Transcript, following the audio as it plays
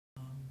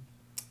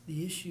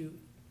The issue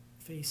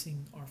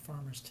facing our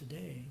farmers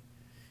today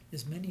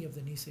is many of the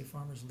Nisei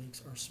Farmers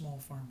Leagues are small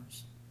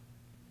farmers.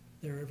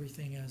 They're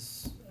everything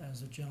as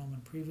a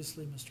gentleman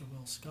previously, Mr.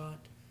 Will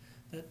Scott,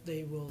 that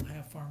they will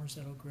have farmers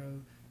that will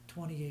grow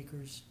 20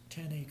 acres,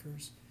 10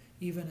 acres,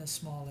 even as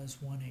small as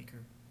 1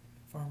 acre.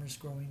 Farmers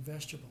growing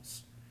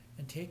vegetables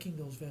and taking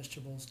those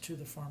vegetables to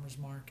the farmers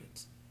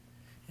markets.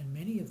 And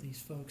many of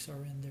these folks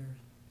are in their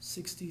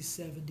 60,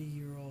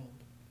 70-year-old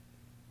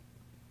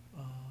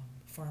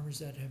farmers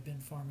that have been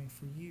farming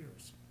for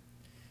years.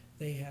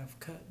 They have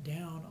cut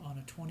down on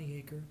a 20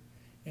 acre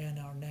and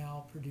are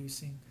now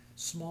producing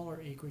smaller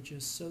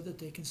acreages so that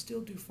they can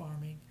still do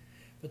farming,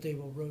 but they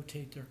will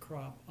rotate their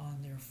crop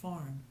on their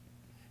farm.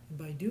 And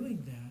by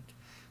doing that,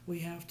 we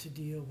have to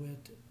deal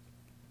with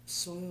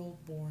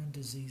soil-borne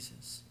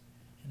diseases,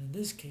 and in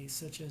this case,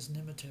 such as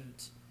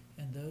nematodes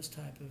and those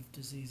type of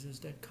diseases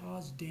that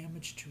cause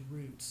damage to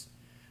roots,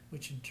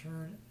 which in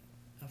turn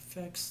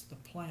affects the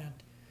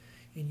plant,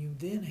 and you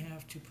then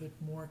have to put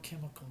more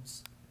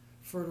chemicals,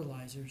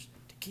 fertilizers,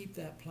 to keep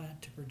that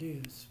plant to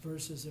produce,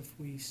 versus if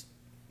we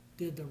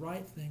did the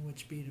right thing,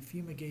 which would be to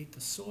fumigate the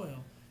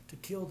soil to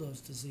kill those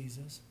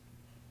diseases,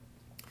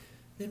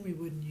 then we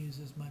wouldn't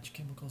use as much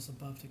chemicals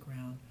above the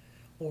ground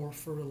or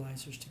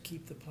fertilizers to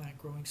keep the plant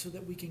growing so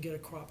that we can get a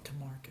crop to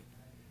market,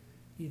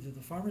 either the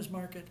farmer's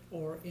market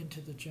or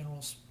into the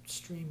general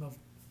stream of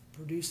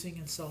producing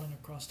and selling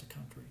across the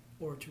country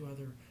or to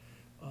other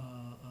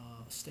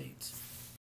states.